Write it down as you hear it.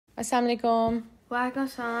Assalamu alaikum. Walaikum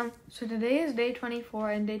salam. So today is day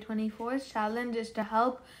 24, and day 24's challenge is to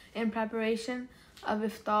help in preparation of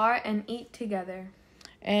iftar and eat together.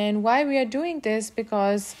 And why we are doing this?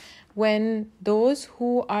 Because when those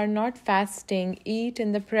who are not fasting eat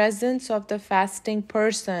in the presence of the fasting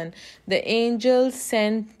person, the angels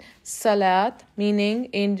send salat, meaning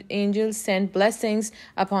angels send blessings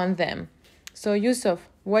upon them. So Yusuf,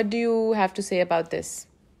 what do you have to say about this?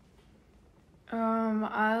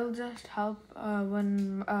 I'll just help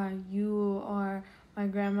when you or my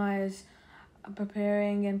grandma is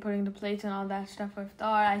preparing and putting the plates and all that stuff for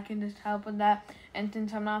iftar. I can just help with that. And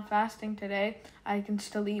since I'm not fasting today, I can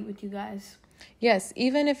still eat with you guys. Yes,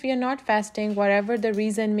 even if you're not fasting, whatever the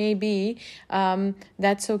reason may be,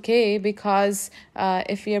 that's okay, because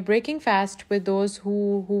if you're breaking fast with those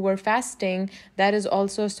who were fasting, that is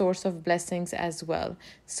also a source of blessings as well.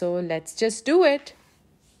 So let's just do it.